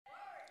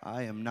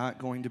I am not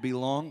going to be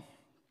long.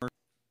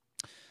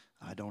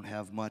 I don't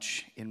have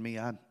much in me.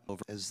 I'm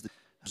over as the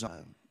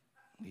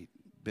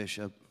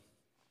bishop,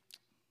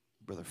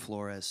 Brother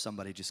Flores.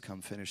 Somebody just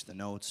come finish the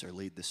notes or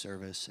lead the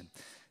service, and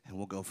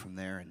we'll go from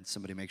there. And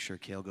somebody make sure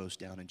Cale goes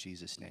down in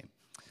Jesus' name.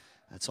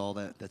 That's all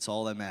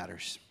that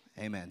matters.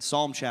 Amen.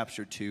 Psalms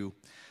chapter 2,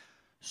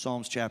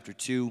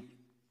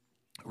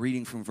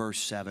 reading from verse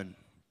 7.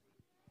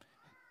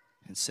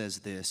 It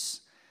says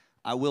this: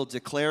 I will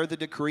declare the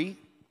decree.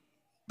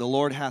 The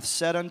Lord hath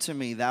said unto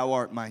me, Thou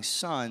art my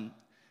son.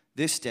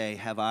 This day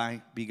have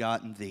I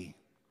begotten thee.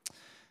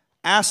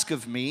 Ask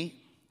of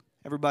me.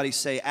 Everybody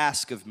say,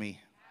 ask of me.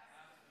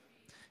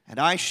 And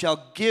I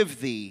shall give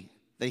thee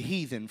the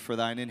heathen for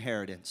thine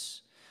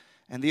inheritance,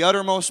 and the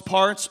uttermost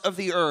parts of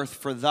the earth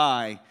for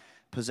thy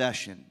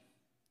possession.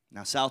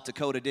 Now, South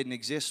Dakota didn't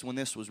exist when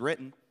this was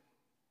written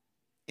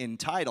in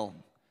title,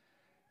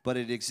 but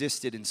it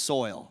existed in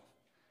soil.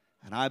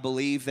 And I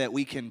believe that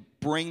we can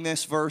bring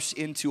this verse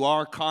into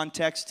our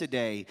context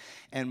today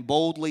and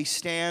boldly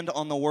stand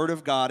on the Word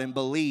of God and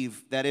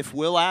believe that if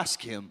we'll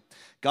ask Him,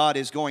 God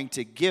is going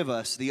to give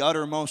us the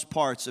uttermost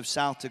parts of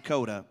South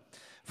Dakota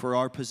for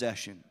our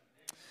possession.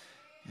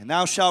 And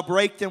thou shalt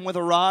break them with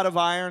a rod of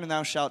iron, and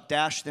thou shalt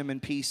dash them in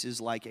pieces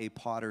like a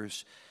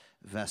potter's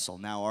vessel.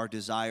 Now, our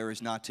desire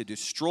is not to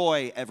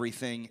destroy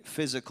everything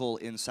physical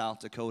in South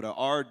Dakota.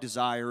 Our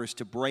desire is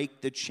to break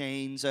the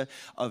chains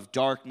of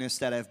darkness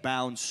that have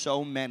bound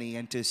so many,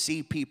 and to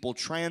see people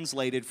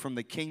translated from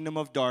the kingdom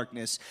of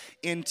darkness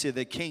into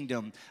the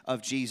kingdom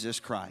of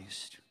Jesus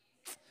Christ.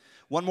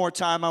 One more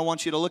time, I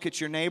want you to look at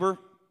your neighbor.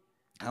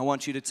 I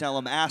want you to tell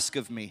him, ask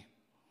of me.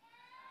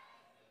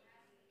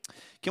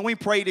 Can we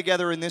pray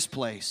together in this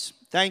place?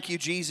 Thank you,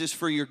 Jesus,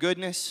 for your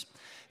goodness.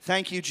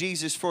 Thank you,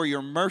 Jesus, for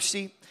your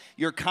mercy,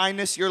 your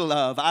kindness, your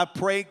love. I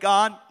pray,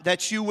 God,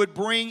 that you would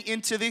bring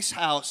into this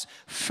house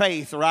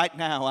faith right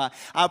now.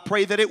 I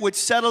pray that it would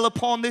settle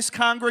upon this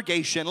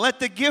congregation. Let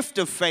the gift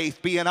of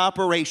faith be in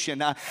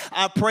operation.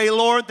 I pray,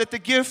 Lord, that the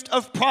gift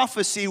of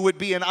prophecy would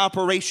be in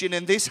operation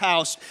in this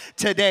house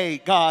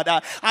today, God.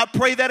 I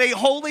pray that a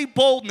holy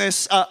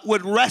boldness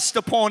would rest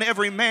upon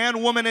every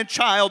man, woman, and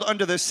child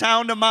under the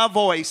sound of my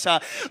voice.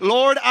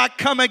 Lord, I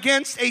come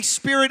against a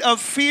spirit of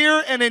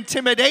fear and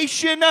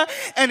intimidation,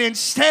 and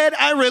instead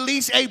I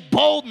release a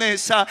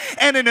boldness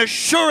and an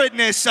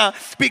assuredness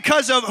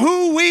because of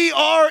who we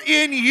are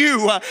in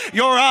you.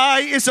 Your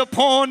eye is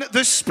upon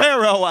the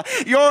sparrow.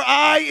 Your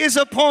eye is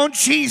upon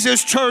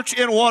Jesus Church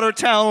in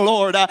Watertown,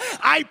 Lord.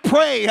 I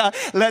pray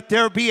let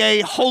there be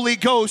a Holy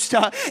Ghost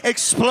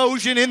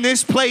explosion in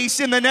this place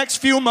in the next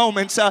few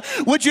moments.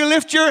 Would you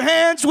lift your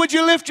hands? Would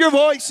you lift your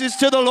voices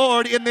to the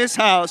Lord in this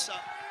house?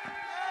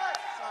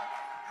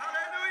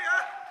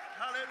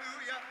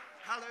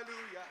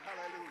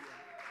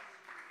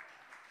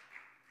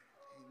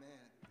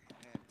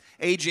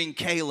 Aging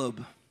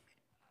Caleb,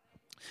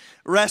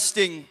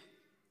 resting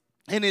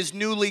in his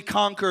newly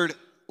conquered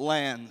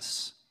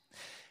lands.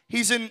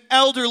 He's an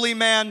elderly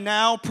man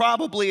now,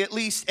 probably at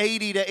least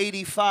 80 to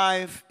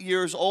 85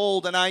 years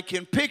old, and I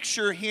can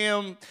picture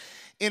him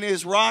in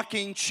his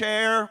rocking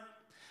chair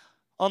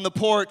on the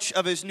porch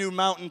of his new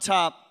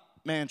mountaintop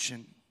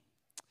mansion.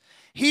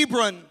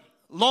 Hebron,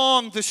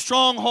 long the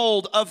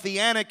stronghold of the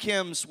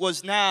Anakims,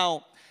 was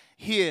now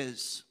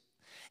his.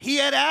 He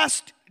had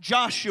asked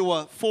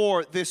Joshua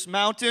for this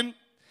mountain.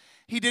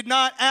 He did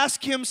not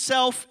ask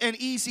himself an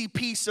easy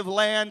piece of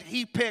land.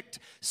 He picked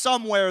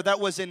somewhere that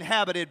was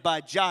inhabited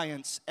by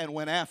giants and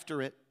went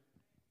after it.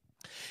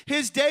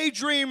 His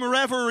daydream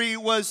reverie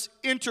was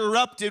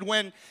interrupted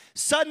when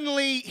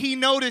suddenly he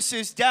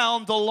notices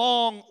down the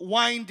long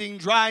winding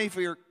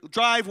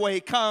driveway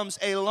comes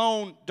a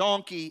lone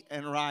donkey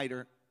and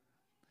rider.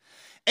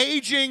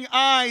 Aging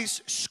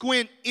eyes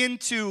squint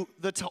into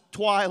the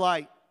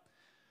twilight.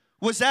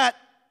 Was that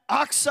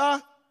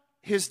Aksa,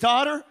 his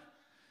daughter?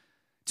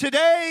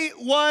 Today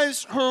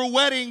was her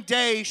wedding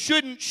day.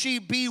 Shouldn't she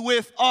be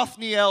with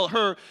Othniel,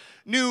 her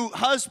new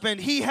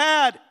husband? He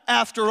had,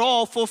 after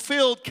all,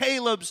 fulfilled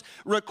Caleb's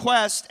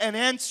request and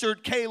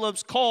answered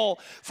Caleb's call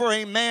for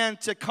a man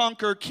to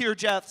conquer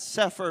Kirjath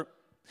Sepher.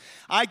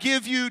 I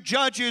give you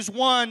Judges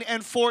 1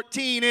 and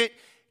 14. It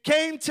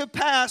came to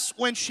pass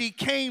when she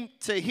came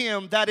to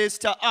him, that is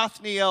to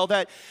Othniel,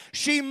 that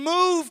she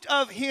moved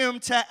of him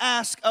to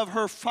ask of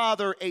her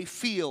father a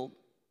field.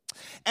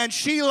 And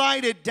she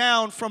lighted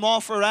down from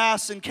off her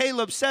ass, and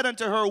Caleb said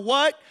unto her,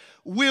 What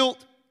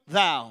wilt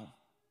thou?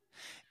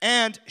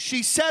 And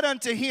she said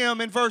unto him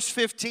in verse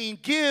 15,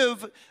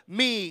 Give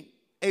me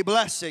a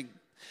blessing.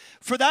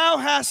 For thou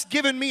hast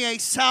given me a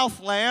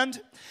southland,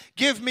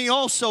 give me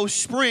also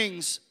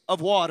springs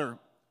of water.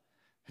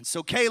 And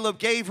so Caleb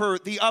gave her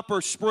the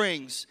upper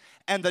springs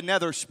and the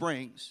nether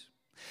springs.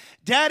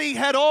 Daddy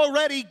had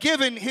already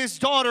given his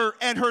daughter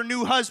and her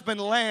new husband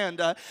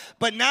land,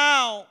 but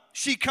now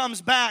she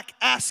comes back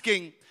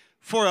asking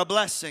for a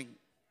blessing.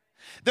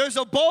 There's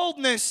a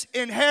boldness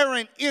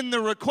inherent in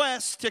the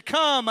request to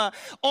come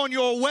on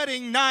your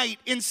wedding night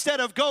instead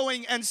of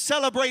going and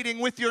celebrating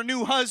with your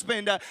new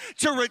husband,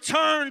 to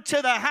return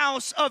to the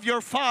house of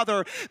your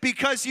father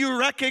because you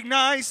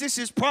recognize this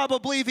is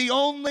probably the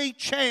only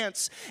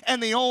chance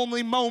and the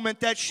only moment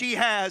that she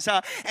has.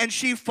 And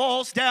she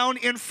falls down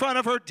in front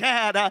of her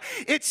dad.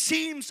 It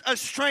seems a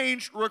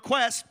strange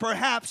request,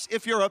 perhaps,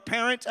 if you're a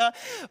parent,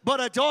 but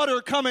a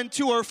daughter coming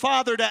to her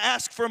father to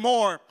ask for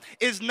more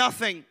is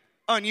nothing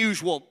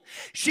unusual.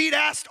 She'd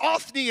asked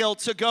Othniel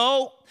to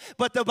go,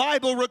 but the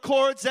Bible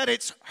records that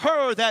it's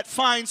her that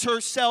finds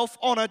herself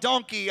on a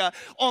donkey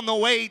on the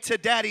way to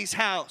daddy's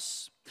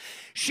house.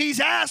 She's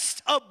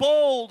asked a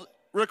bold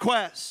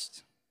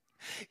request.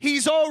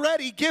 He's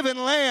already given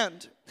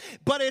land,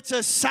 but it's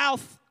a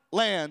south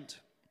land.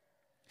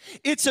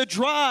 It's a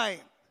dry,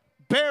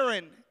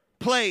 barren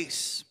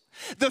place.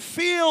 The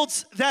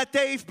fields that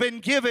they've been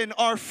given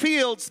are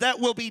fields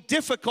that will be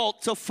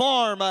difficult to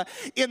farm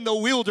in the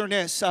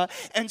wilderness.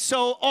 And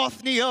so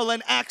Othniel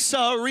and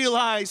Achsah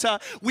realize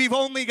we've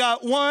only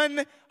got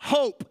one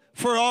hope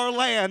for our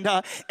land.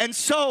 And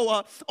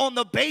so on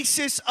the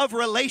basis of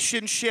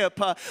relationship,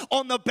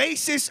 on the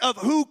basis of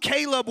who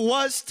Caleb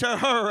was to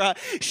her,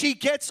 she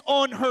gets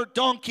on her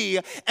donkey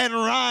and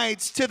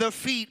rides to the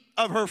feet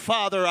of her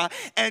father.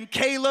 And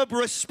Caleb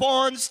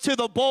responds to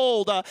the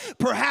bold,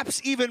 perhaps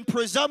even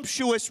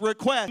presumptuous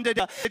request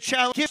to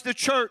challenge the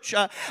church.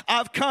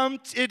 I've come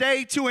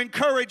today to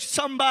encourage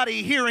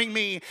somebody hearing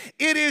me.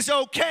 It is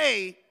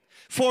okay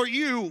for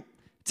you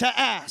to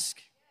ask.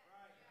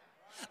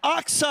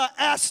 Achsah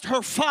asked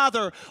her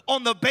father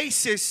on the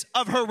basis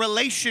of her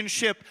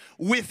relationship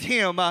with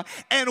him.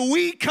 And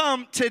we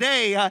come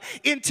today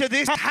into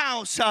this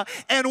house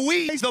and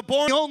we, the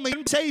born only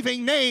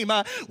saving name,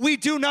 we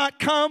do not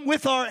come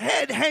with our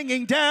head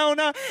hanging down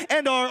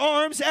and our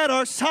arms at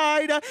our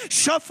side,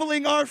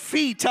 shuffling our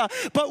feet,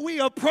 but we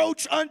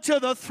approach unto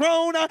the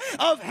throne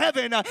of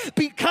heaven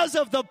because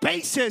of the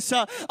basis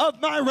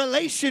of my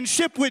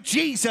relationship with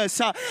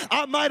Jesus.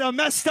 I might have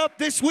messed up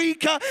this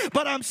week,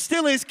 but I'm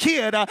still his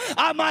kid.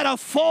 I might have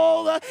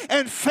fallen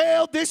and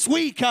failed this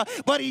week,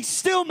 but he's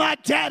still my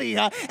daddy,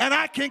 and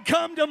I can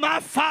come to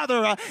my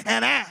father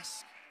and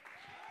ask.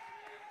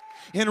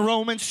 In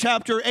Romans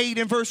chapter 8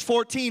 and verse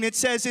 14, it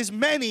says, as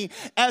many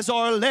as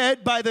are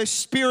led by the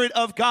Spirit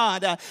of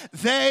God,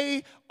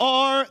 they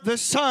are the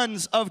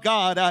sons of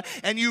God.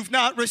 And you've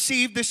not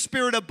received the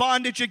spirit of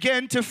bondage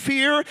again to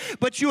fear,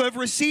 but you have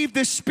received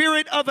the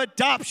spirit of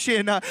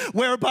adoption,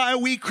 whereby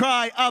we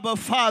cry, Abba,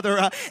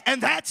 Father.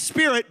 And that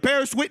spirit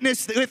bears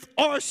witness with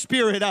our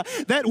spirit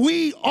that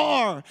we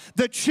are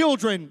the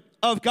children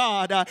of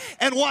God.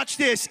 And watch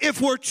this,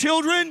 if we're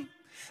children,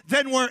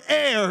 then we're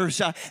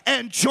heirs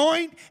and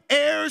joint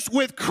heirs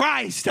with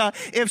Christ.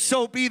 If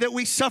so be that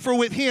we suffer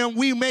with him,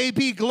 we may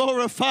be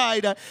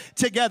glorified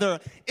together.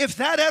 If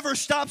that ever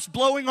stops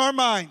blowing our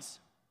minds,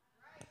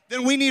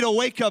 then we need a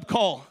wake-up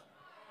call.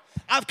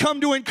 I've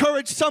come to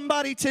encourage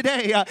somebody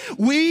today.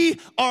 We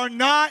are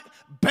not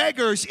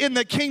beggars in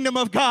the kingdom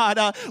of God.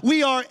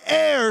 We are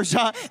heirs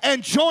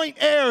and joint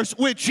heirs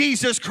with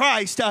Jesus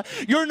Christ.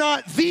 You're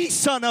not the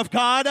son of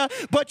God,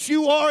 but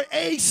you are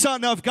a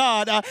son of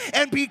God.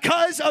 And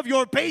because of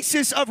your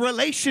basis of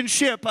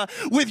relationship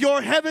with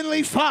your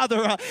heavenly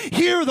Father,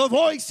 hear the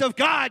voice of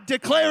God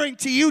declaring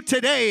to you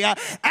today,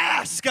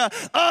 ask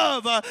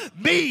of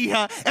me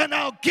and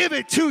I'll give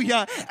it to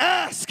you.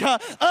 Ask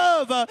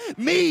of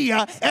me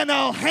and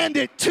I'll hand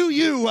it to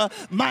you,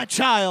 my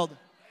child.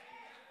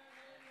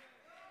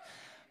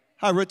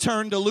 I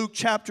return to Luke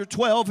chapter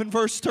 12 and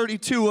verse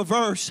 32, a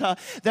verse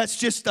that's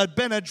just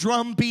been a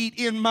drumbeat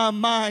in my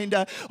mind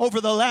over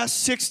the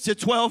last 6 to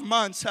 12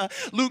 months.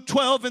 Luke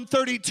 12 and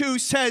 32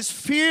 says,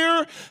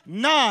 fear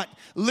not,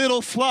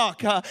 little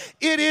flock.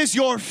 It is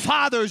your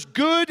Father's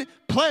good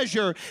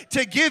pleasure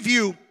to give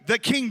you the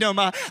kingdom.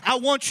 I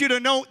want you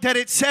to note that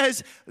it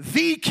says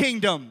the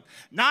kingdom,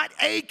 not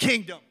a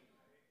kingdom.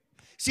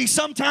 See,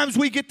 sometimes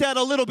we get that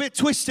a little bit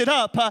twisted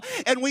up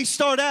and we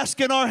start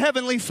asking our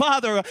Heavenly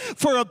Father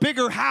for a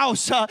bigger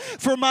house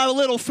for my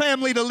little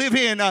family to live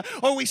in,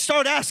 or we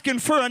start asking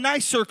for a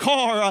nicer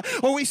car,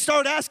 or we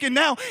start asking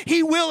now.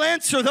 He will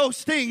answer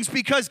those things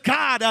because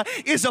God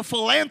is a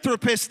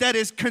philanthropist that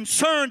is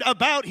concerned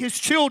about his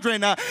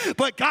children.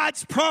 But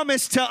God's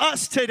promise to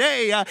us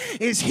today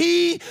is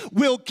he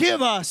will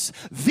give us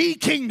the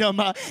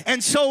kingdom.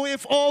 And so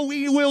if all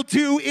we will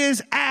do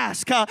is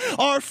ask,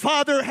 our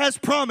Father has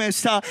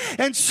promised.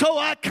 And so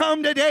I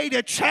come today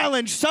to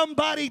challenge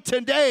somebody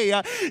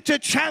today, to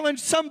challenge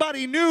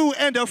somebody new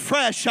and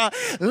afresh.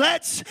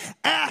 Let's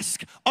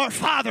ask our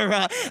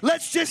Father.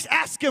 Let's just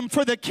ask him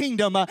for the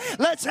kingdom.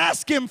 Let's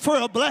ask him for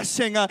a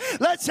blessing.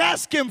 Let's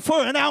ask him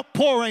for an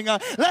outpouring.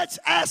 Let's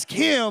ask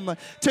him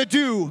to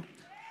do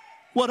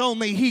what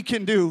only he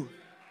can do.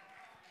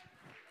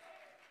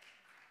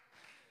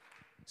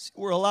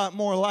 We're a lot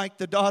more like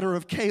the daughter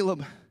of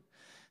Caleb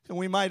than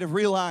we might have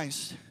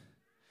realized.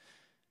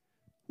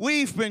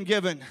 We've been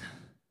given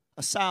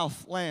a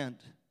south land.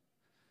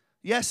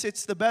 Yes,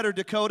 it's the better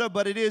Dakota,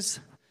 but it is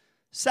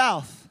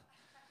South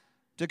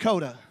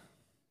Dakota.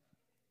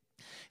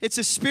 It's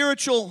a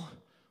spiritual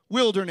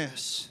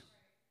wilderness.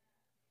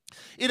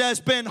 It has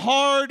been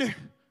hard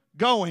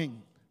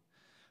going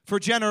for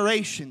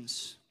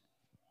generations.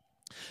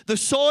 The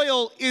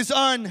soil is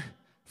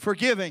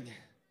unforgiving.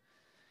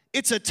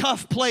 It's a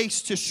tough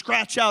place to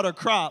scratch out a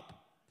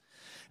crop.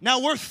 Now,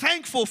 we're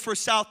thankful for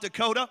South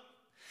Dakota,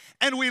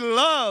 and we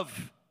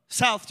love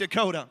South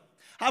Dakota.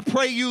 I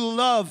pray you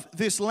love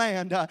this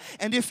land.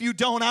 And if you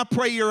don't, I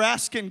pray you're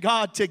asking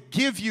God to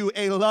give you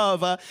a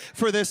love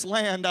for this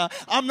land.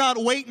 I'm not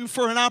waiting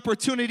for an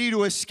opportunity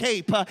to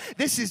escape.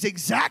 This is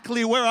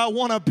exactly where I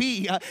want to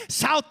be.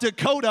 South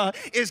Dakota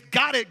has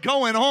got it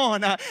going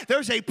on.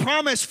 There's a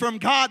promise from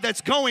God that's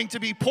going to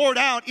be poured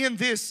out in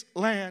this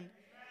land.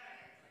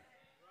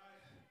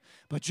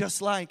 But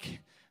just like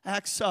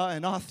Asa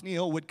and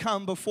Othniel would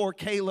come before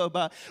Caleb,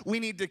 we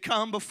need to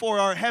come before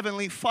our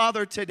Heavenly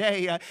Father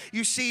today.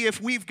 You see,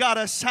 if we've got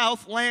a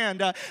south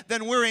land,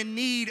 then we're in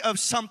need of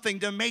something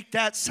to make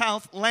that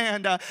south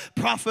land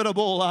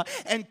profitable.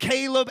 And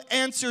Caleb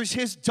answers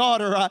his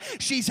daughter.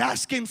 She's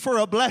asking for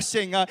a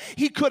blessing.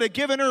 He could have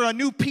given her a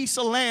new piece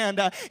of land.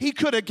 He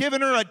could have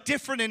given her a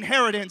different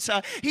inheritance.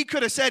 He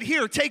could have said,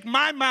 here, take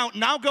my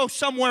mountain. I'll go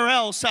somewhere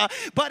else.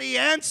 But he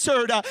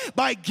answered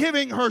by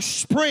giving her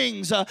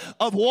springs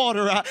of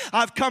water.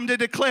 I've come to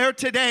declare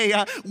today,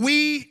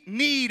 we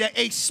need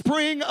a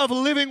spring of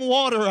living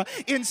water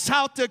in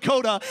South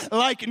Dakota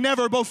like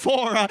never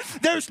before.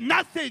 There's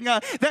nothing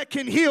that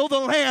can heal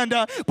the land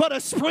but a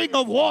spring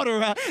of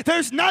water.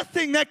 There's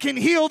nothing that can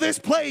heal this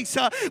place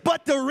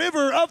but the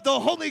river of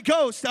the Holy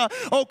Ghost.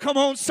 Oh, come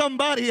on,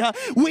 somebody.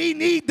 We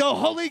need the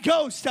Holy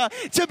Ghost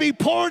to be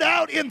poured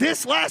out in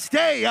this last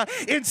day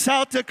in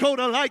South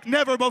Dakota like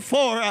never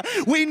before.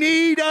 We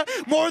need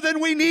more than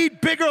we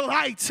need bigger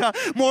lights,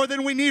 more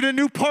than we need a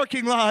new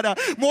parking lot,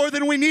 more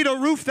than we need a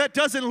roof that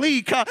doesn't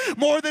leak,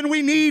 more than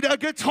we need a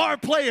guitar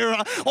player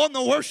on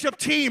the worship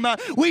team.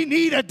 We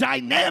need a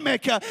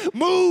dynamic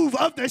move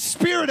of the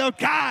Spirit of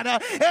God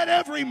at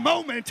every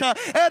moment,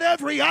 at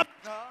every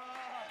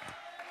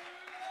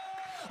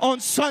on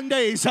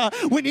Sundays,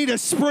 we need a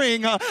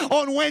spring.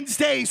 On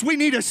Wednesdays, we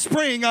need a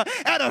spring.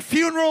 At a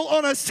funeral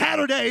on a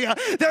Saturday,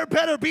 there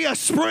better be a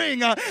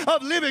spring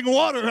of living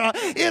water.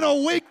 In a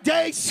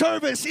weekday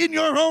service in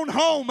your own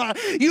home,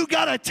 you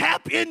got to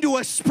tap into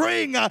a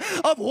spring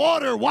of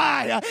water.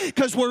 Why?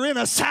 Because we're in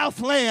a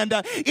southland.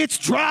 It's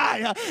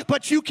dry,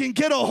 but you can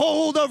get a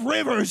hold of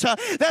rivers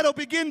that'll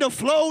begin to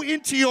flow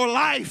into your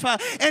life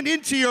and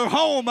into your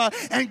home.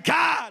 And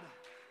God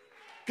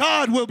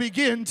will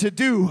begin to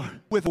do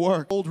with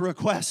work. Old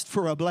request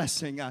for a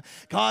blessing.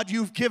 God,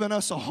 you've given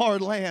us a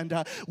hard land.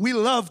 We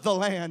love the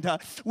land.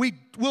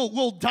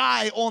 We'll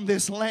die on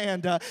this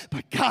land.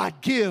 But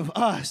God, give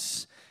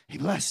us a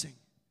blessing.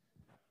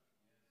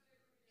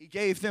 He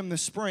gave them the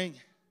spring.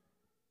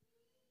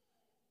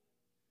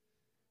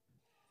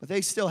 But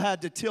they still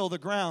had to till the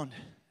ground.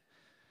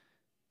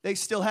 They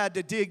still had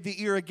to dig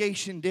the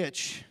irrigation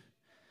ditch.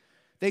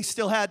 They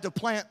still had to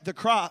plant the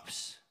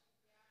crops.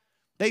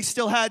 They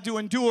still had to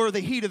endure the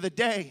heat of the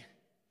day.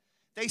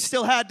 They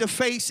still had to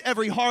face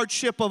every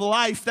hardship of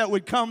life that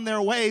would come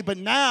their way. But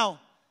now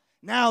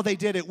they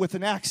did it with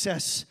an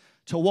access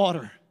to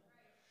water.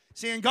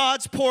 See, and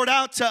God's poured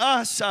out to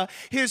us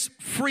His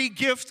free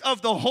gift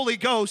of the Holy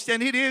Ghost,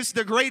 and it is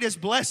the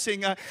greatest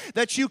blessing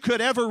that you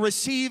could ever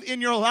receive in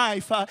your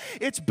life.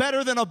 It's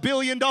better than $1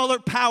 billion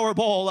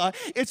Powerball.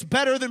 It's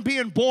better than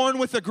being born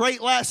with a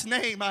great last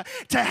name.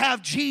 To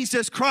have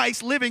Jesus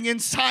Christ living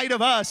inside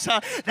of us,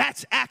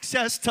 that's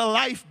access to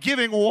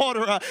life-giving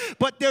water.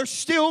 But there's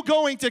still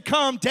going to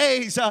come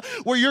days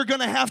where you're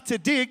going to have to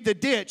dig the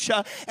ditch,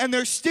 and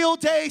there's still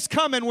days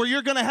coming where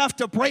you're going to have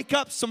to break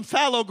up some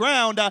fallow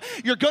ground.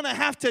 You're going to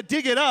have to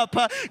dig it up.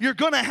 You're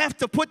going to have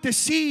to put the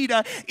seed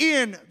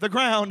in the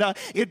ground.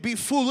 It'd be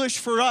foolish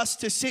for us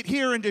to sit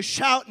here and to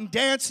shout and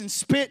dance and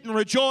spit and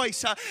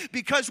rejoice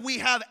because we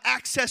have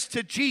access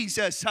to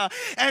Jesus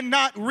and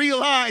not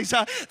realize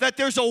that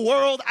there's a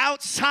world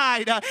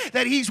outside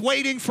that He's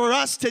waiting for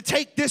us to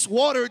take this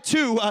water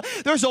to.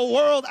 There's a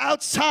world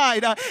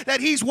outside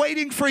that He's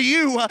waiting for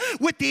you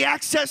with the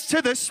access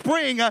to the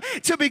spring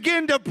to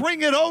begin to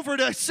bring it over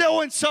to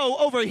so-and-so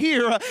over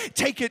here.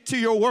 Take it to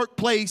your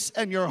workplace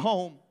and your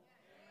home.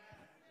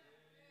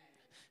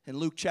 In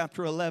Luke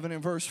chapter 11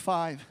 and verse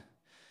 5,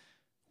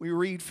 we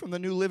read from the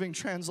New Living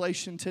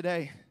Translation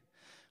today,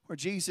 where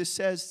Jesus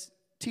says,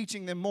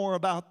 teaching them more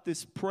about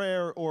this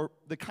prayer or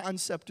the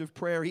concept of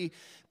prayer, He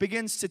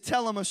begins to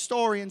tell them a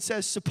story and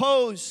says,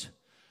 suppose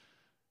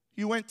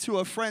you went to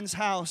a friend's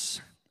house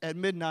at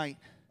midnight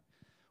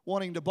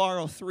wanting to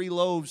borrow 3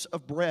 loaves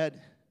of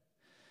bread.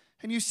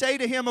 And you say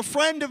to him, a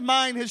friend of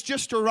mine has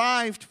just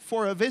arrived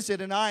for a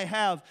visit and I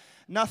have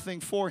nothing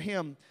for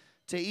him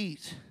to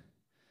eat.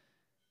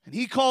 And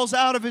he calls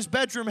out of his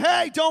bedroom,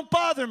 hey, don't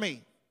bother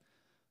me.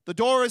 The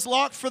door is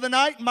locked for the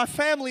night and my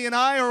family and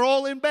I are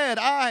all in bed.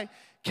 I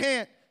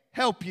can't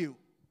help you.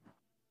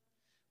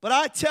 But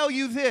I tell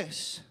you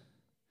this,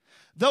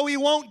 though he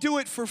won't do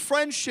it for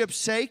friendship's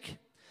sake,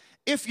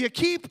 If you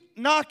keep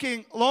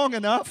knocking long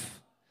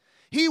enough,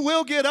 He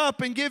will get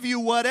up and give you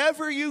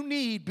whatever you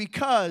need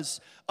because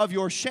of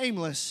your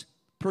shameless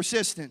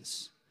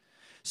persistence.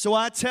 So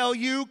I tell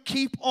you,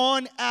 keep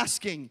on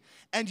asking,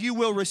 and you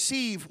will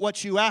receive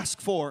what you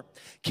ask for.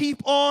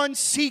 Keep on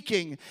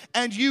seeking,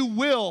 and you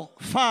will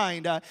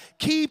find.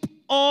 Keep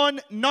on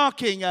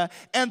knocking,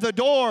 and the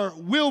door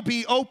will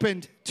be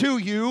opened to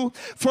you.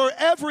 For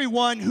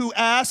everyone who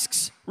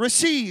asks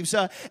receives.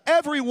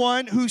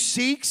 Everyone who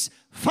seeks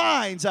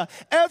finds.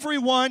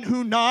 Everyone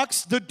who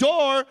knocks, the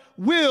door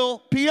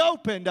will be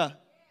opened.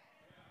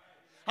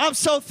 I'm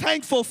so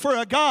thankful for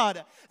a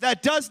God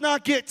that does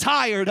not get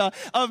tired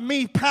of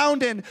me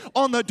pounding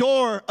on the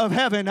door of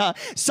heaven.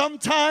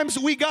 Sometimes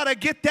we got to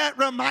get that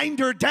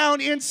reminder down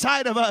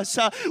inside of us.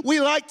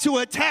 We like to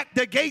attack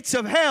the gates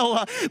of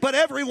hell, but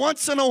every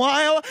once in a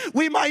while,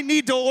 we might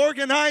need to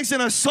organize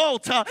an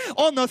assault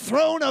on the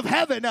throne of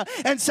heaven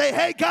and say,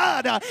 hey,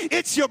 God,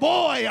 it's your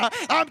boy.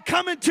 I'm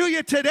coming to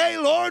you today,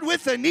 Lord,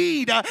 with a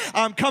need.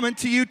 I'm coming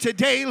to you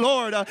today,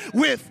 Lord,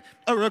 with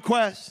a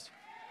request.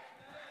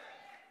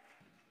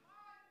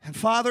 And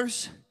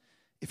fathers,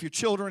 if your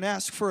children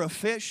ask for a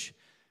fish,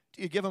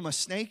 do you give them a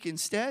snake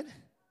instead?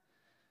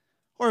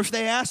 Or if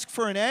they ask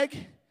for an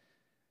egg,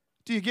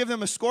 do you give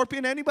them a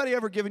scorpion? Anybody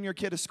ever given your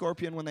kid a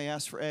scorpion when they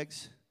ask for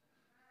eggs?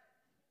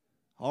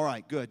 All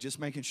right, good. Just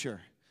making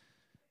sure.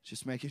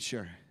 Just making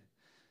sure.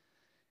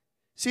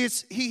 See,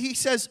 he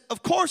says,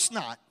 of course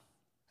not.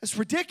 It's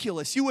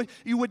ridiculous. You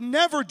would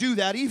never do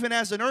that, even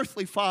as an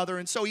earthly father.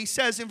 And so he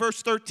says in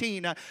verse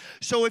 13,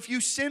 so if you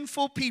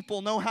sinful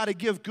people know how to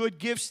give good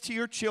gifts to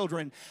your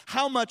children,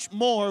 how much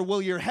more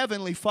will your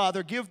heavenly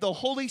Father give the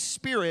Holy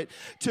Spirit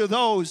to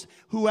those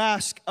who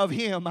ask of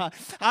Him?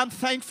 I'm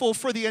thankful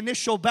for the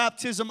initial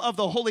baptism of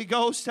the Holy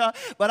Ghost,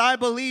 but I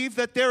believe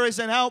that there is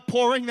an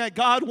outpouring that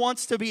God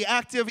wants to be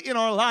active in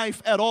our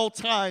life at all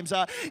times.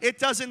 It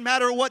doesn't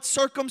matter what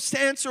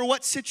circumstance or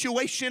what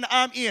situation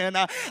I'm in.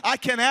 I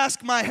can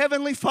ask my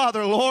Heavenly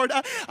Father, Lord,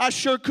 I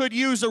sure could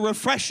use a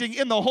refreshing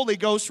in the Holy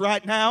Ghost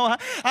right now.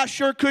 I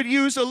sure could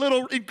use a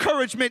little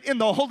encouragement in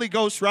the Holy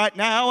Ghost right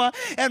now.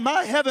 And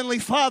my Heavenly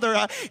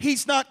Father,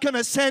 He's not going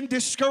to send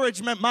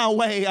discouragement my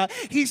way.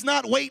 He's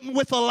not waiting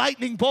with a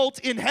lightning bolt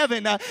in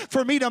heaven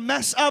for me to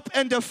mess up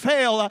and to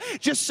fail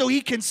just so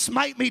He can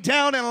smite me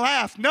down and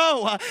laugh.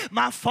 No,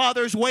 my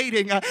Father's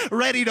waiting,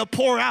 ready to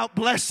pour out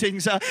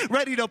blessings,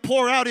 ready to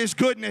pour out His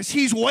goodness.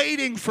 He's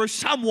waiting for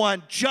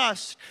someone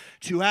just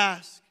to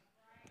ask.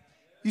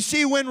 You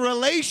see, when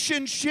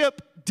relationship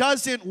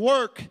doesn't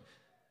work,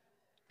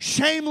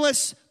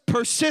 shameless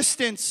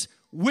persistence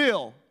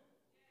will.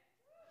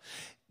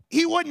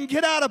 He wouldn't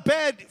get out of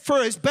bed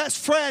for his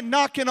best friend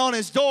knocking on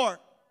his door.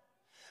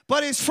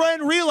 But his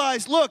friend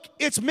realized, look,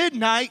 it's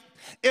midnight.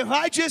 If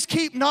I just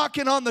keep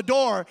knocking on the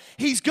door,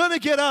 he's going to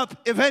get up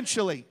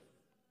eventually.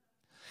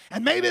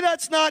 And maybe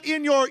that's not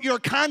in your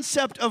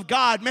concept of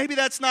God. Maybe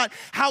that's not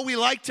how we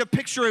like to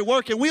picture it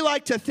working. We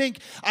like to think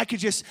I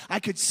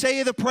could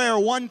say the prayer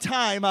one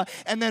time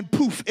and then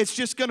poof, it's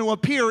just going to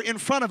appear in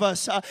front of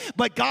us.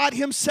 But God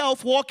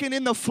Himself walking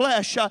in the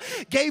flesh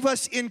gave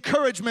us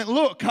encouragement.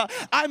 Look,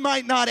 I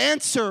might not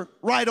answer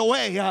right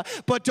away,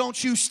 but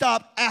don't you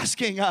stop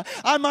asking.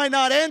 I might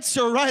not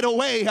answer right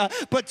away,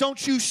 but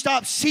don't you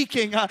stop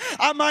seeking.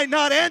 I might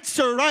not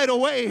answer right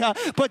away,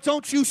 but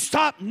don't you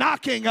stop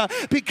knocking.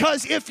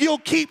 Because if you'll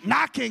keep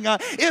knocking,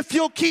 if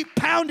you'll keep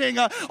pounding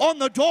on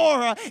the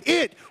door,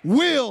 it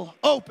will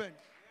open.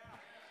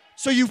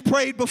 So you've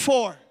prayed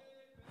before.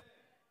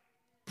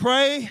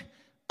 Pray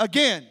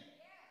again.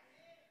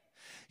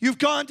 You've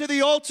gone to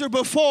the altar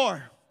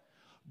before.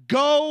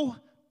 Go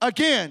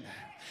again.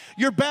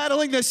 You're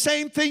battling the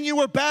same thing you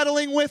were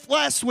battling with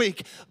last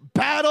week.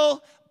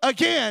 Battle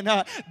again,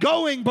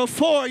 going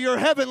before your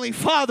Heavenly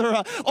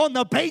Father on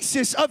the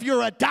basis of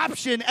your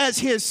adoption as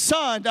His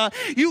son.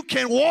 You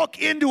can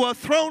walk into a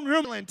throne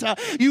room and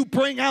you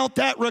bring out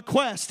that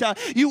request.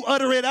 You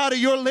utter it out of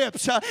your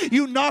lips.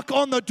 You knock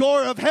on the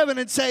door of heaven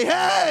and say,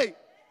 hey!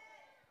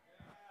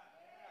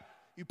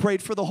 You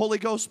prayed for the Holy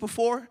Ghost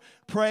before?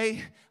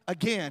 Pray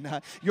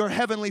again. Your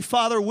Heavenly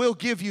Father will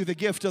give you the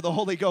gift of the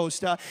Holy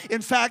Ghost.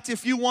 In fact,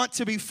 if you want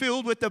to be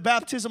filled with the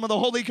baptism of the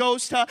Holy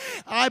Ghost,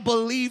 I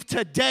believe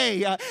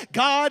today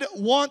God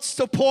wants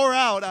to pour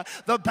out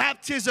the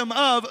baptism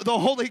of the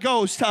Holy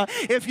Ghost.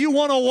 If you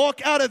want to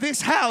walk out of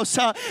this house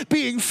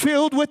being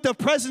filled with the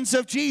presence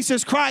of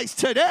Jesus Christ,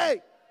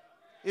 today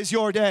is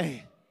your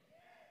day.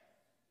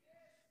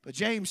 But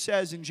James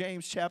says in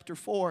James chapter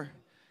 4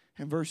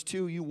 and verse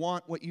 2, you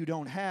want what you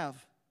don't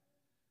have.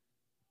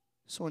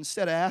 So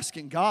instead of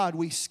asking God,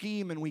 we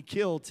scheme and we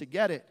kill to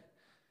get it.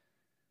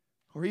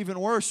 Or even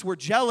worse, we're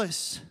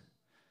jealous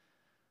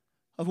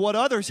of what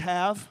others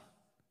have,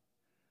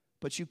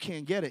 but you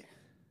can't get it.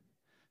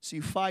 So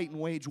you fight and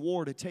wage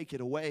war to take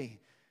it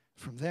away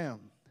from them.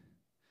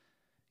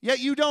 Yet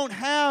you don't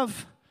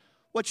have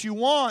what you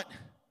want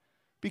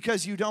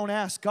because you don't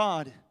ask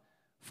God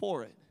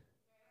for it.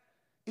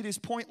 it is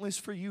pointless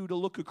for you to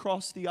look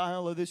across the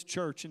aisle of this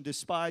church and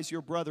despise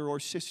your brother or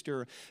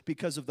sister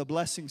because of the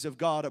blessings of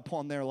God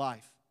upon their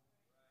life.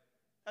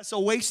 That's a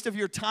waste of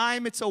your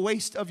time. It's a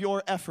waste of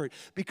your effort,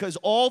 because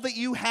all that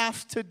you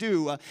have to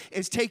do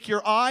is take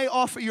your eye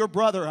off of your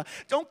brother.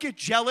 Don't get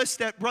jealous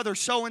that brother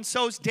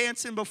so-and-so's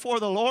dancing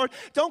before the Lord.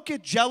 Don't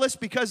get jealous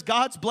because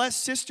God's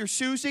blessed Sister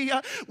Susie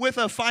with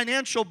a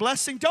financial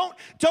blessing.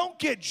 Don't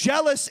get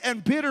jealous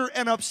and bitter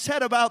and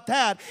upset about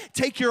that.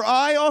 Take your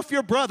eye off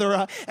your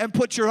brother and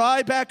put your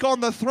eye back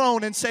on the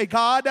throne and say,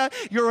 God,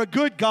 you're a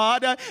good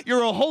God.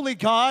 You're a holy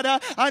God.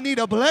 I need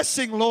a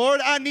blessing,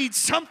 Lord. I need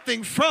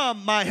something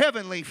from my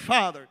heavenly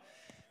Father.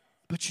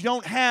 But you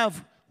don't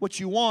have what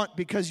you want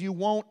because you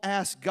won't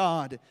ask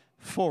God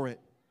for it.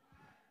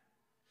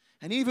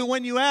 And even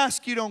when you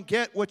ask, you don't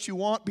get what you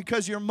want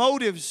because your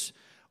motives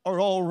are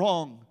all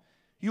wrong.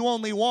 You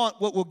only want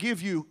what will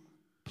give you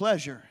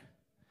pleasure.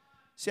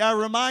 See, I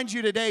remind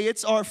you today,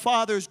 it's our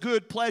Father's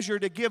good pleasure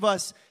to give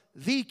us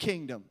the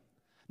kingdom,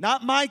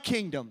 not my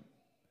kingdom.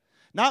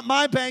 Not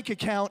my bank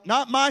account,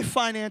 not my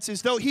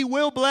finances, though He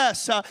will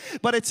bless,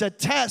 but it's a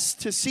test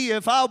to see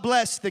if I'll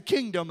bless the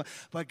kingdom.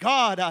 But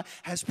God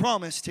has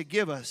promised to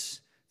give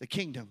us the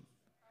kingdom.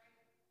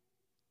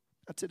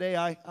 Now, today,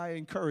 I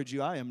encourage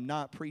you, I am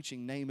not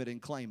preaching name it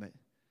and claim it,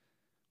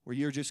 where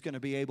you're just going to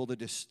be able to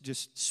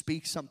just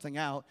speak something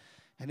out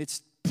and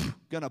it's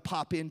going to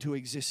pop into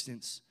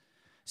existence.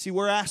 See,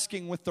 we're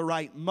asking with the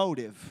right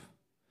motive.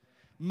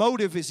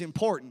 Motive is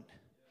important.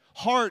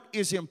 Heart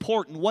is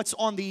important. What's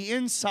on the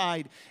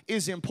inside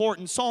is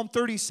important. Psalm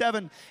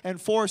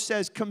 37:4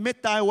 says,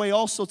 commit thy way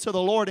also to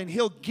the Lord, and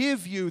He'll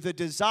give you the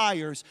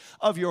desires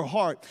of your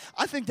heart.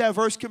 I think that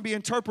verse can be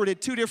interpreted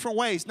two different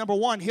ways. Number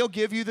one, He'll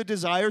give you the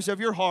desires of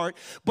your heart.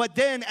 But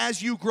then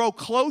as you grow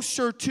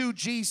closer to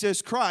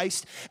Jesus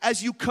Christ,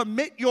 as you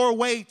commit your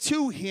way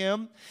to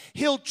Him,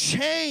 He'll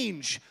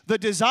change the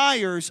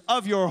desires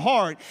of your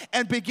heart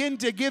and begin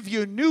to give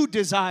you new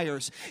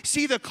desires.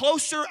 See, the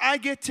closer I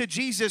get to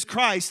Jesus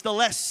Christ, the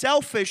less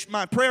selfish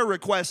my prayer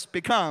request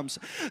becomes.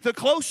 The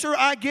closer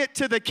I get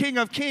to the King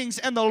of Kings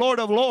and the Lord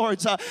of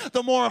Lords,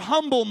 the more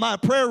humble my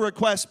prayer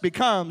request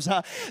becomes.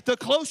 The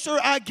closer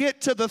I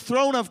get to the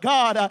throne of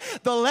God,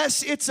 the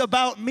less it's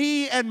about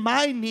me and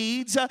my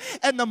needs,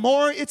 and the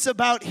more it's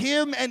about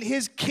Him and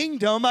His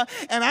kingdom,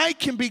 and I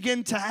can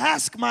begin to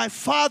ask my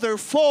Father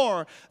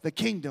for the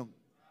kingdom.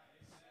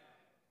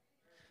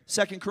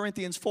 2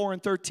 Corinthians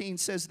 4:13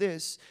 says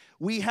this,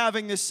 we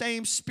having the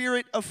same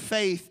spirit of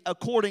faith,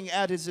 according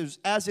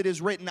as it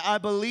is written, I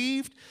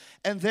believed,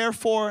 and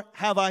therefore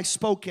have I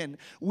spoken.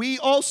 We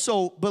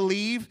also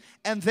believe,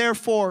 and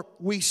therefore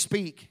we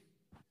speak.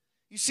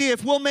 You see,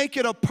 if we'll make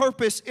it a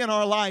purpose in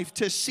our life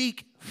to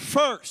seek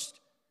first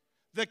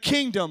the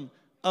kingdom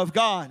of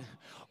God,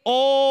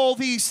 all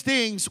these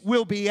things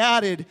will be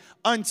added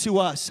unto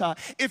us.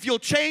 If you'll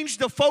change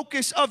the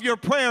focus of your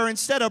prayer,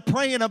 instead of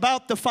praying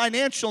about the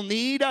financial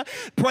need,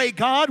 pray,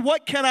 God,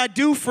 what can I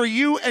do for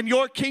you and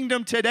your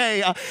kingdom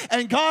today?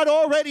 And God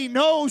already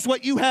knows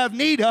what you have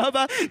need of.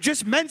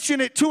 Just mention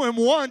it to Him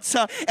once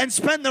and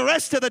spend the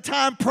rest of the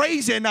time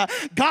praising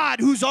God,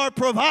 who's our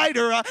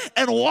provider,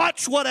 and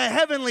watch what a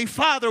heavenly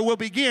Father will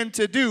begin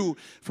to do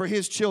for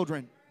His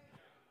children.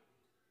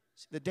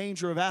 The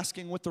danger of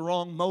asking with the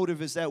wrong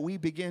motive is that we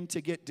begin to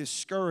get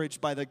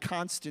discouraged by the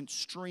constant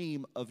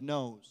stream of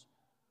no's.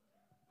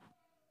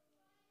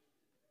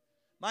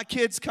 My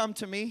kids come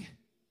to me.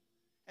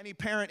 Any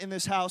parent in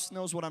this house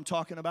knows what I'm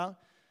talking about.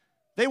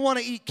 They want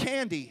to eat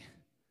candy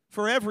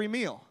for every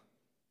meal.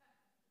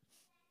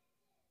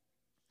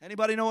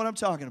 Anybody know what I'm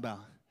talking about?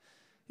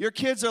 Your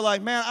kids are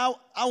like, man,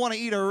 I want to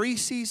eat a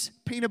Reese's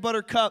peanut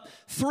butter cup,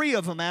 3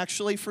 of them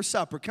actually, for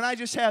supper. Can I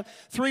just have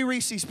 3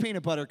 Reese's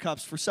peanut butter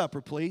cups for supper,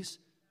 please?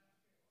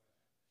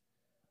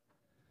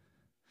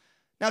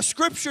 Now,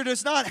 Scripture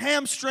does not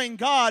hamstring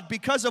God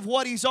because of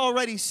what He's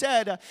already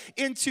said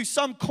into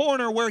some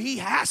corner where He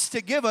has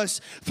to give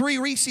us 3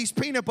 Reese's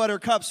peanut butter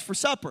cups for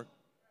supper.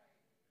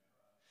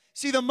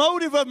 See, the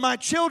motive of my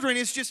children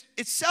is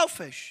it's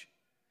selfish.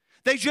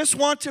 They just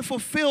want to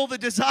fulfill the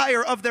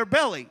desire of their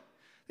belly.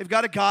 They've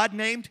got a God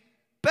named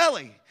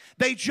belly.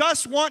 They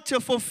just want to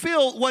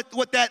fulfill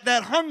what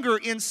that hunger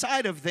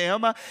inside of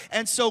them.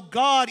 And so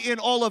God, in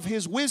all of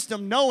His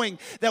wisdom, knowing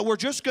that we're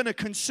just going to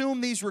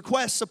consume these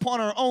requests upon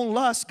our own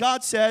lust,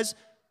 God says,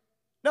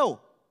 no.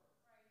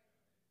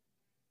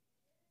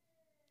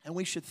 And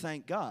we should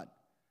thank God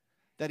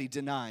that He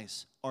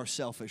denies our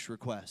selfish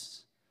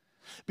requests.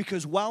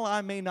 Because while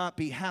I may not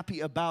be happy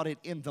about it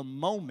in the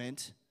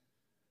moment,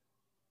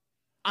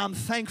 I'm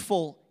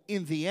thankful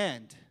in the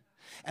end.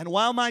 And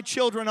while my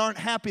children aren't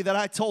happy that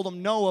I told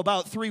them no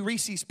about 3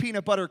 Reese's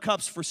peanut butter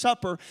cups for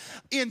supper,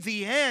 in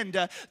the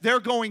end, they're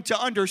going to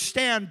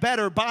understand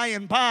better by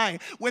and by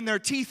when their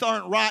teeth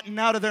aren't rotten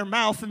out of their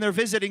mouth and they're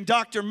visiting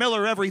Dr.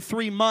 Miller every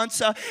 3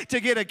 months to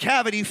get a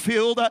cavity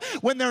filled,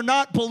 when they're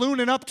not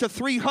ballooning up to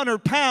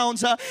 300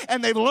 pounds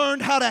and they've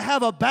learned how to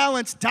have a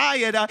balanced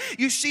diet.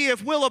 You see,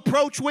 if we'll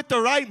approach with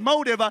the right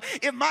motive,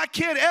 if my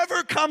kid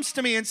ever comes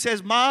to me and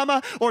says,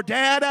 Mama or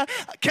Dad,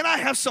 can I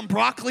have some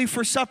broccoli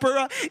for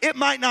supper? It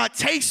might not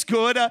taste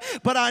good,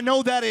 but I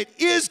know that it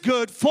is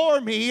good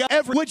for me.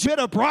 Every bit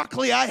of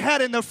broccoli I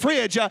had in the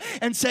fridge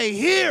and say,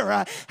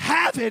 here,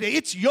 have it,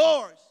 it's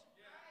yours.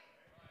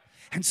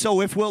 And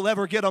so if we'll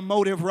ever get a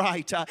motive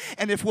right,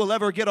 and if we'll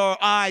ever get our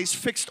eyes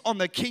fixed on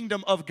the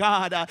kingdom of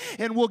God,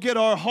 and we'll get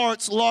our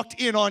hearts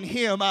locked in on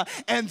Him,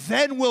 and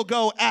then we'll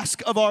go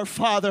ask of our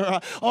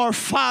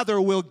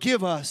Father will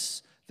give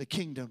us the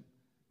kingdom.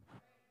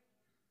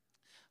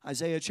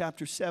 Isaiah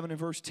chapter 7 and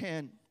verse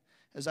 10.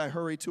 As I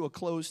hurry to a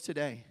close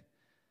today,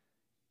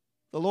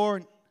 the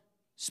Lord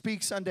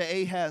speaks unto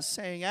Ahaz,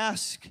 saying,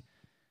 ask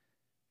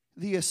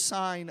thee a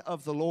sign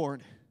of the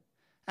Lord.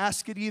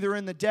 Ask it either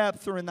in the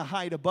depth or in the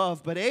height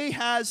above. But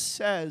Ahaz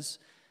says,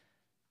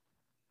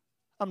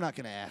 I'm not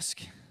going to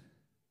ask.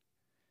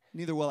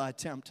 Neither will I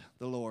tempt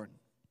the Lord.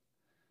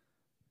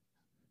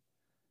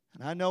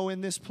 And I know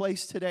in this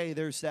place today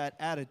there's that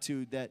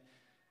attitude that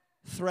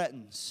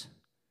threatens.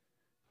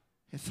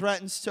 It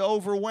threatens to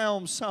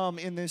overwhelm some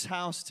in this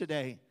house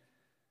today.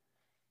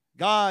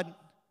 God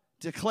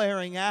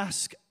declaring,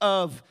 ask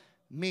of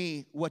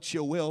me what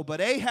you will. But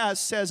Ahaz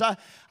says,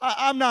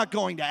 I'm not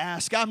going to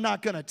ask. I'm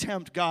not going to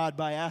tempt God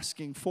by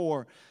asking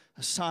for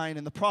a sign.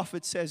 And the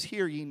prophet says,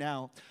 hear ye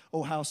now,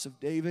 O house of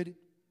David.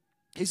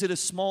 Is it a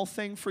small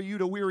thing for you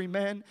to weary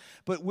men,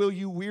 but will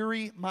you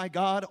weary my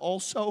God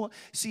also?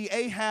 See,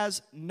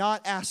 Ahaz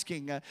not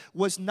asking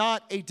was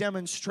not a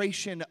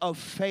demonstration of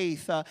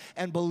faith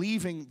and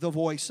believing the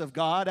voice of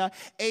God.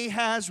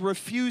 Ahaz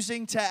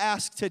refusing to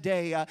ask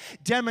today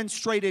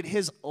demonstrated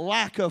his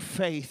lack of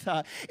faith.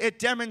 It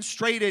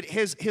demonstrated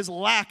his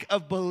lack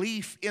of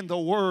belief in the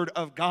word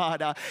of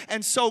God.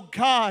 And so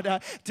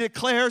God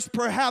declares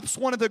perhaps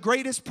one of the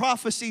greatest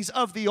prophecies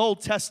of the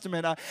Old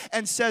Testament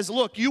and says,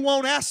 look, you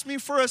won't ask me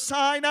for a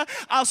sign,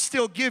 I'll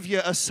still give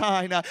you a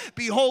sign.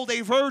 Behold,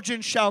 a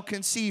virgin shall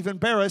conceive and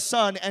bear a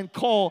son and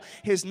call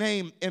his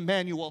name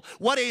Emmanuel.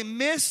 What a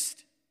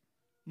missed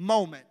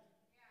moment.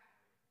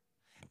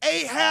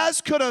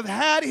 Ahaz could have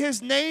had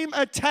his name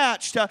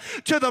attached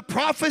to the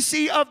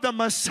prophecy of the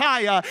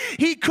Messiah.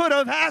 He could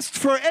have asked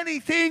for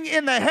anything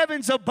in the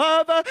heavens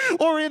above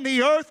or in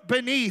the earth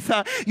beneath.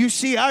 You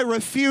see, I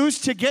refuse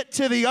to get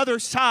to the other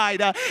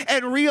side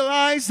and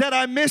realize that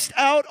I missed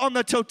out on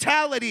the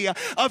totality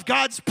of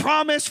God's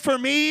promise for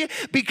me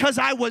because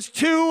I was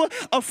too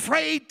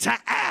afraid to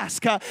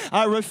ask.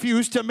 I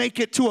refuse to make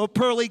it to a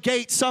pearly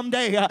gate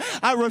someday.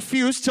 I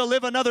refuse to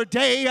live another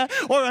day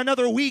or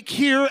another week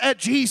here at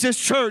Jesus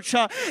Church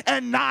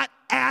and not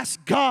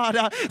ask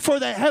God for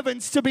the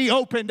heavens to be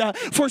opened,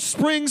 for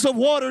springs of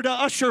water to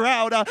usher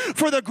out,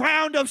 for the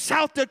ground of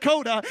South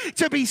Dakota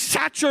to be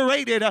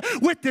saturated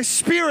with the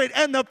Spirit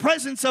and the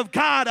presence of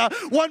God.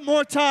 One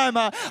more time,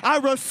 I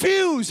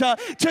refuse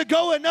to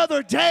go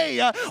another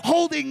day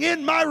holding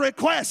in my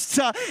requests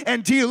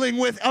and dealing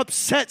with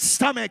upset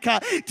stomach,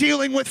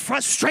 dealing with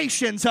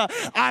frustrations.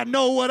 I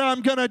know what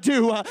I'm going to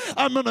do.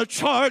 I'm going to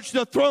charge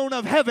the throne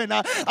of heaven.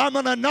 I'm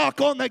going to knock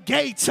on the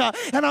gates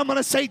and I'm going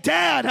to say,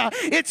 Dad,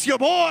 it's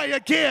your boy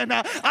again.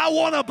 I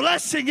want a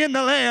blessing in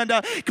the land.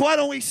 Why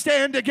don't we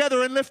stand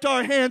together and lift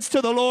our hands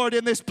to the Lord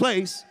in this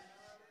place?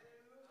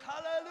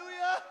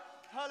 Hallelujah,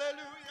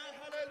 hallelujah,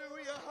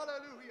 hallelujah,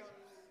 hallelujah.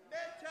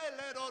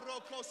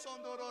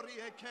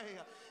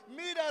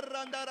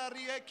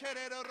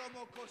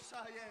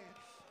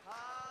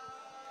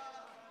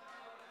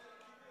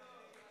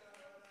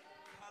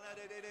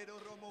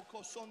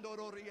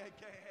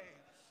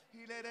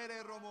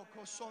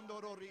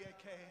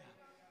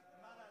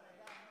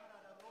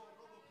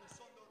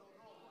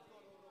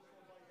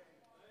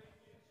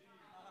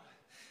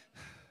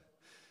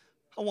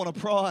 I want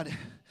to prod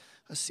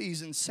a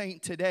seasoned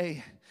saint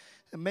today.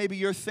 And maybe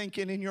you're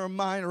thinking in your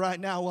mind right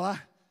now, well,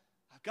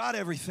 I've got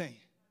everything.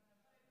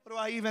 What do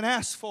I even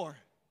ask for?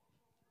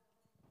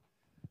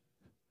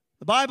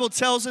 The Bible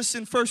tells us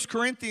in 1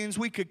 Corinthians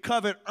we could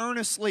covet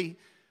earnestly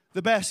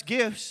the best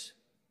gifts.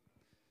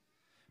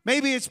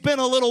 Maybe it's been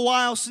a little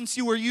while since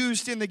you were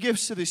used in the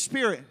gifts of the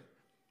Spirit.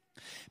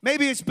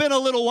 Maybe it's been a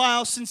little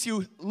while since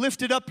you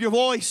lifted up your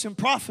voice and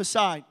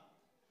prophesied.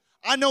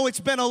 I know it's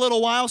been a little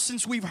while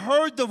since we've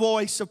heard the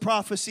voice of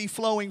prophecy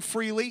flowing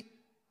freely.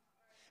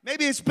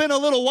 Maybe it's been a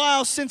little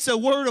while since a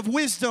word of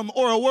wisdom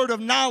or a word of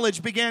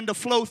knowledge began to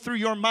flow through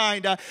your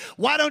mind.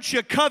 Why don't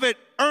you covet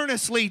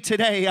earnestly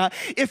today?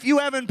 If you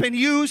haven't been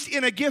used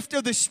in a gift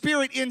of the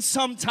Spirit in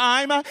some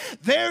time,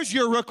 there's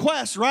your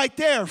request right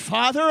there.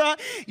 Father,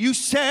 you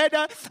said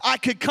I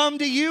could come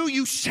to you.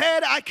 You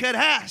said I could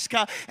ask.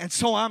 And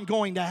so I'm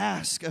going to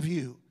ask of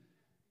you.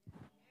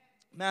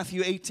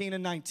 Matthew 18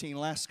 and 19,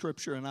 last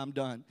scripture, and I'm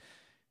done.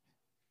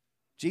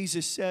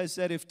 Jesus says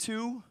that if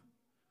two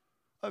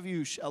of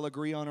you shall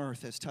agree on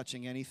earth as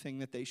touching anything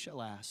that they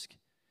shall ask,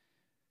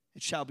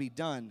 it shall be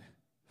done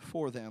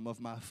for them of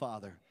my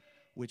Father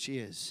which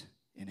is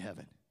in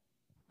heaven.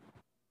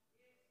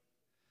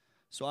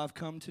 So I've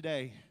come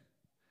today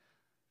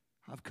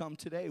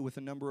with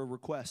a number of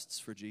requests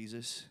for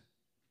Jesus.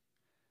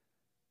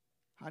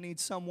 I need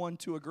someone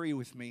to agree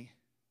with me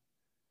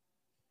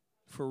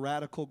for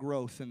radical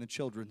growth in the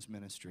children's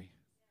ministry.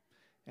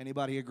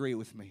 Anybody agree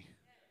with me?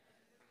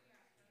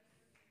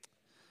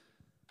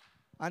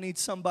 I need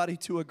somebody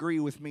to agree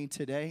with me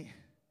today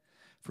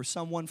for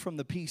someone from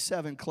the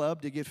P7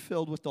 Club to get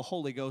filled with the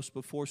Holy Ghost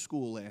before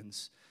school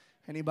ends.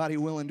 Anybody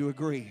willing to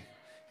agree?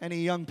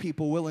 Any young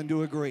people willing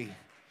to agree?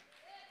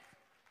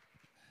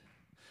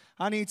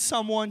 I need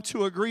someone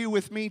to agree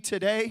with me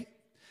today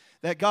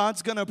that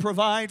God's going to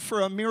provide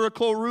for a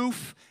miracle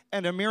roof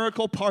and a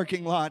miracle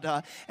parking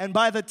lot. And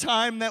by the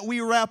time that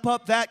we wrap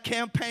up that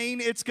campaign,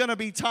 it's going to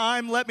be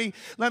time. Let me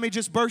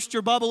just burst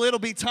your bubble. It'll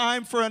be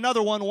time for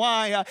another one.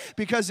 Why?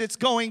 Because it's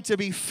going to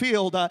be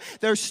filled.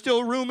 There's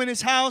still room in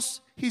his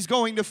house. He's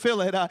going to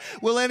fill it.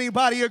 Will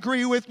anybody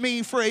agree with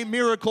me for a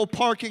miracle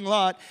parking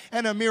lot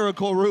and a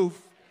miracle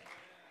roof?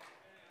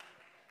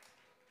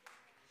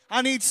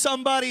 I need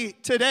somebody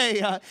today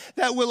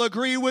that will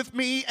agree with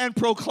me and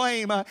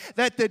proclaim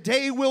that the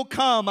day will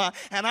come,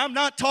 and I'm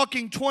not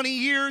talking 20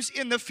 years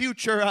in the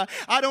future.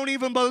 I don't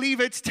even believe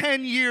it's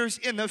 10 years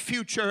in the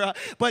future,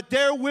 but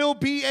there will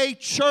be a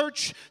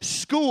church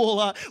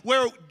school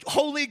where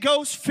Holy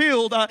Ghost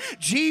filled,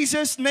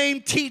 Jesus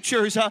named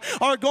teachers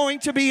are going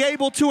to be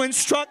able to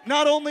instruct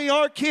not only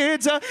our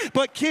kids,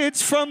 but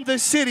kids from the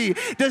city.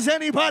 Does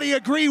anybody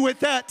agree with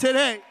that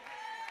today?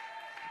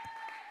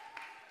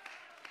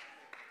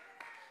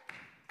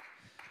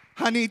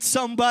 I need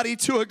somebody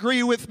to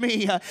agree with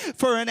me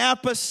for an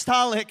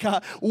apostolic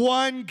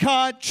one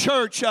God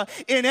church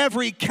in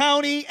every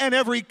county and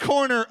every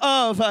corner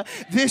of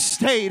this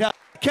state.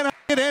 Can I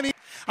get any?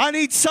 I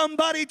need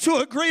somebody to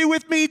agree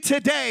with me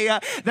today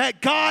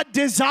that God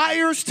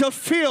desires to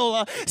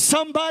fill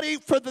somebody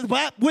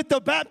with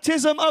the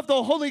baptism of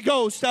the Holy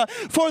Ghost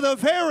for the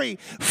very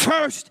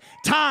first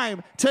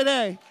time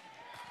today.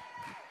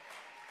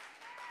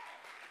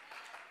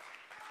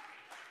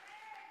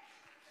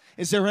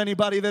 Is there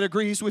anybody that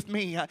agrees with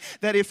me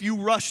that if you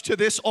rush to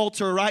this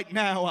altar right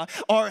now,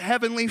 our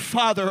Heavenly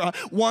Father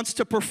wants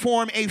to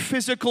perform a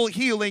physical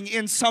healing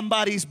in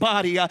somebody's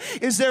body?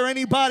 Is there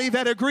anybody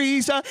that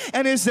agrees?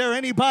 And is there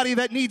anybody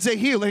that needs a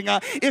healing?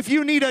 If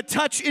you need a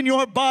touch in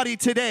your body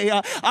today,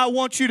 I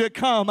want you to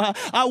come.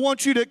 I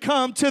want you to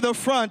come to the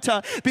front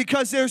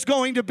because there's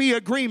going to be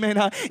agreement.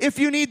 If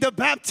you need the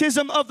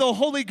baptism of the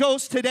Holy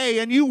Ghost today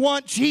and you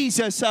want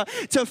Jesus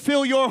to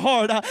fill your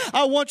heart,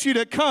 I want you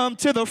to come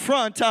to the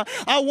front.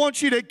 I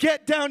want you to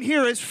get down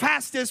here as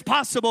fast as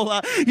possible.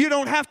 You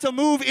don't have to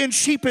move in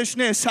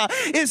sheepishness.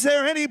 Is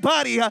there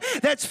anybody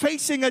that's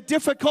facing a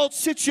difficult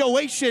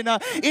situation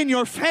in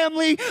your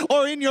family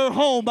or in your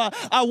home?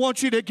 I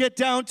want you to get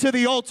down to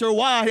the altar.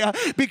 Why?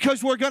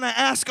 Because we're going to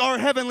ask our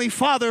Heavenly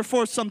Father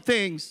for some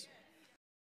things.